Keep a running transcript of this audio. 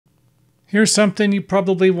Here's something you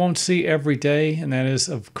probably won't see every day, and that is,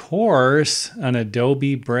 of course, an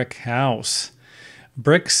Adobe brick house.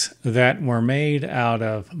 Bricks that were made out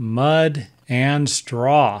of mud and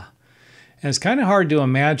straw. And it's kind of hard to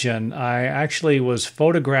imagine. I actually was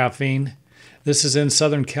photographing. This is in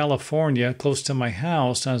Southern California, close to my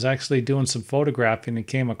house. I was actually doing some photographing and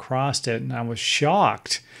came across it, and I was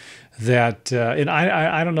shocked that, and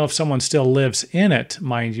I don't know if someone still lives in it,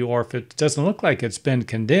 mind you, or if it doesn't look like it's been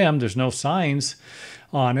condemned. There's no signs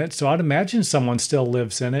on it, so I'd imagine someone still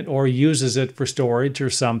lives in it or uses it for storage or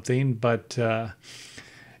something. But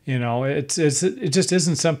you know, it just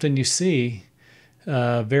isn't something you see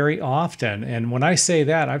very often. And when I say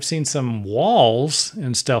that, I've seen some walls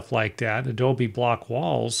and stuff like that, Adobe block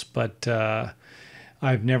walls, but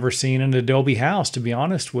I've never seen an Adobe house, to be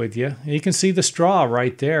honest with you. You can see the straw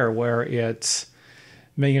right there where it's,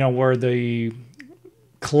 you know, where the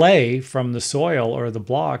clay from the soil or the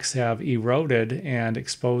blocks have eroded and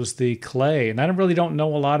exposed the clay. And I really don't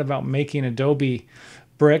know a lot about making Adobe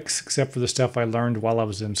bricks, except for the stuff I learned while I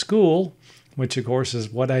was in school, which of course is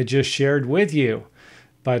what I just shared with you.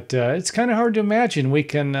 But it's kind of hard to imagine we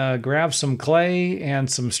can grab some clay and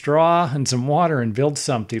some straw and some water and build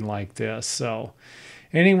something like this. So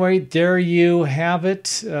anyway, there you have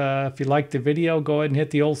it. If you liked the video, go ahead and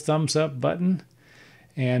hit the old thumbs up button.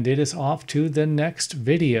 And it is off to the next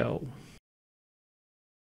video.